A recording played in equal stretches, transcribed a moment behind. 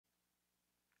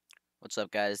What's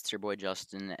up, guys? It's your boy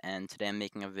Justin, and today I'm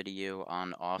making a video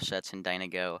on offsets in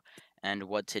Dynago and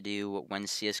what to do when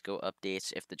CSGO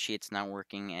updates if the cheat's not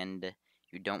working and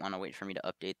you don't want to wait for me to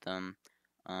update them.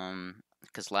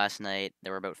 Because last night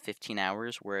there were about 15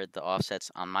 hours where the offsets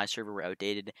on my server were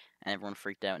outdated and everyone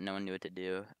freaked out and no one knew what to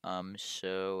do.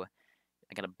 So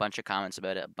I got a bunch of comments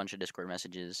about it, a bunch of Discord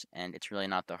messages, and it's really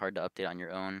not that hard to update on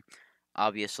your own.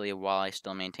 Obviously, while I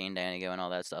still maintain dynago and all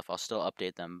that stuff, I'll still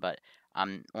update them, but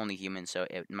I'm only human, so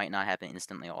it might not happen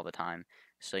instantly all the time.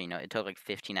 So, it took like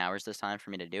 15 hours this time for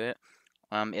me to do it.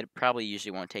 It probably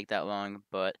usually won't take that long,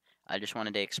 but I just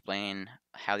wanted to explain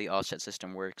how the offset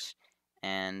system works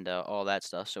and all that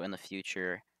stuff, so in the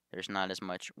future, there's not as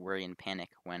much worry and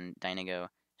panic when dynago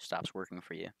stops working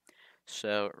for you.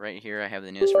 So right here I have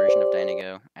the newest version of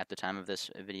dynago. At the time of this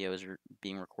video is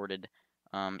being recorded,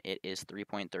 it is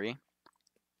 3.3.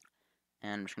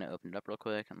 And I'm just going to open it up real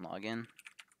quick and log in.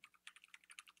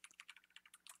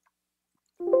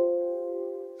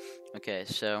 Okay,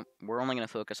 so we're only going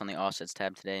to focus on the offsets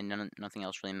tab today. Nothing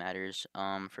else really matters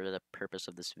for the purpose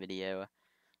of this video.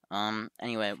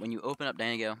 Anyway, when you open up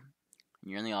dynago and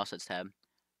you're in the offsets tab,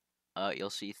 you'll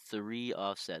see 3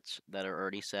 offsets that are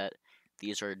already set.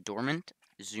 These are dormant,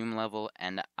 zoom level,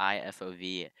 and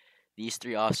IFOV. These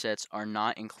 3 offsets are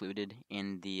not included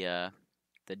in the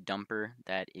dumper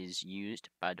that is used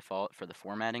by default for the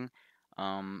formatting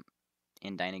in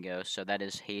dynago. So that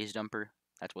is haze dumper.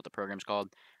 That's what the program's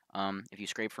called. If you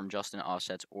scrape from Justin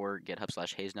offsets or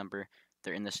GitHub/haze dumper,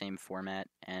 they're in the same format,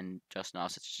 and Justin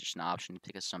offsets is just an option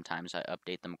because sometimes I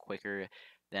update them quicker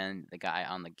than the guy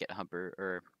on the GitHubber,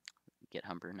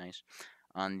 nice,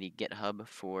 on the GitHub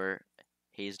for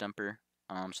haze dumper.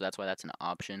 So that's why that's an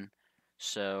option.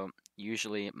 So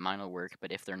usually mine will work,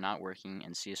 but if they're not working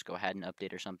and CSGO had an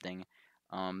update or something,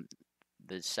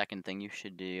 the second thing you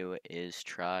should do is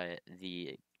try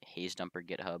the haze dumper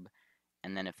GitHub,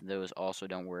 and then if those also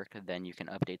don't work, then you can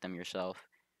update them yourself.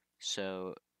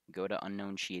 So go to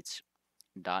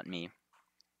unknowncheats.me.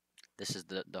 This is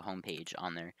the home page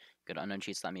on there. Go to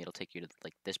unknowncheats.me. It'll take you to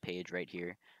like this page right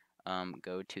here.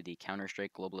 Go to the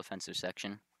Counter-Strike Global Offensive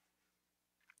section,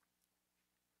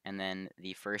 and then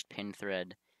the first pinned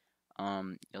thread.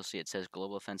 You'll see it says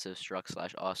Global Offensive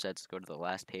struct/offsets. Go to the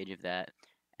last page of that,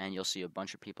 and you'll see a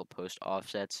bunch of people post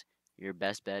offsets. Your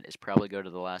best bet is probably go to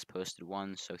the last posted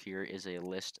one. So here is a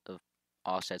list of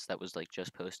offsets that was like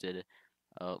just posted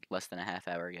less than a half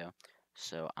hour ago.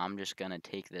 So I'm just gonna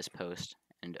take this post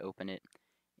and open it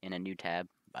in a new tab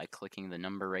by clicking the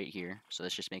number right here. So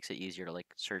this just makes it easier to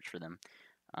like search for them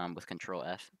with Control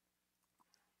F.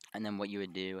 And then what you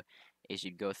would do is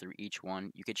you'd go through each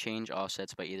one. You could change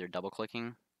offsets by either double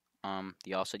clicking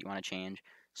the offset you want to change.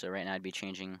 So right now I'd be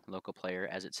changing local player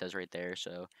as it says right there.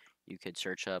 So you could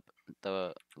search up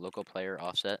the local player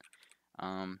offset.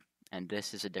 And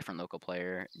this is a different local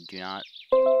player. Do not,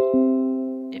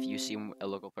 if you see a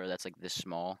local player that's like this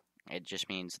small, it just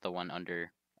means the one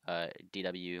under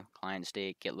DW client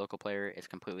state get local player is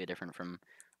completely different from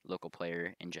local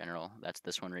player in general. That's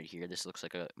this one right here. This looks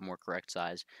like a more correct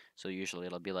size. So usually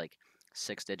it'll be like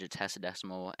 6 digits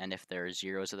hexadecimal, and if there are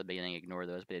zeros at the beginning, ignore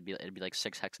those. But it'd be like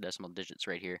 6 hexadecimal digits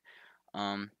right here.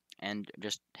 And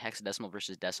just hexadecimal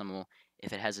versus decimal.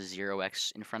 If it has a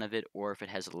 0x in front of it, or if it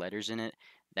has letters in it,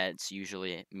 that's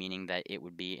usually meaning that it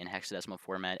would be in hexadecimal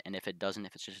format. And if it doesn't,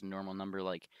 if it's just a normal number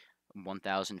like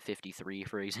 1053,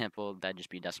 for example, that'd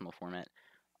just be decimal format.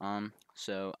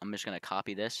 So I'm just gonna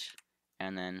copy this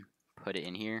and then put it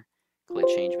in here. Click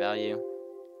change value,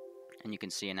 and you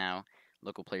can see now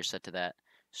local player set to that.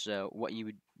 So what you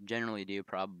would generally do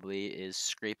probably is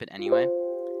scrape it anyway,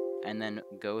 and then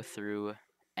go through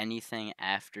anything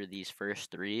after these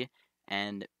first 3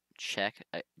 and check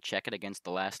it against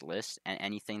the last list, and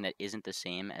anything that isn't the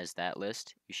same as that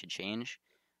list you should change.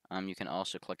 You can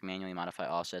also click manually modify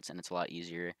offsets, and it's a lot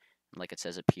easier. Like it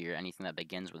says up here, anything that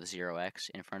begins with 0x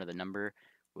in front of the number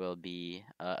will be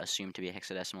assumed to be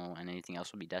hexadecimal, and anything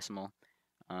else will be decimal.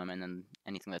 And then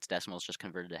anything that's decimal is just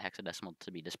converted to hexadecimal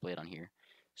to be displayed on here.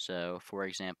 So for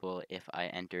example, if I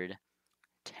entered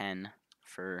 10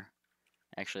 for,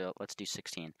 actually let's do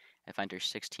 16. If I enter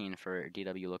 16 for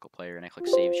DW local player and I click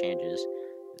save changes,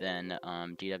 then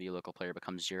DW local player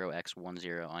becomes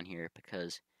 0x10 on here,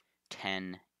 because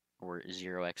 10 or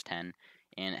 0x10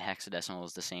 in hexadecimal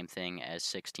is the same thing as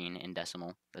 16 in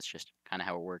decimal. That's just kind of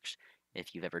how it works.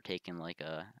 If you've ever taken like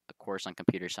a course on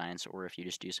computer science, or if you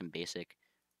just do some basic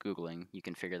Googling, you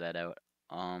can figure that out,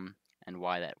 and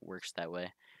why that works that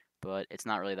way. But it's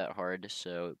not really that hard,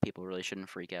 so people really shouldn't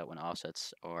freak out when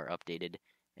offsets are updated.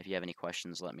 If you have any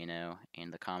questions, let me know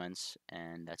in the comments,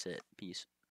 and that's it. Peace.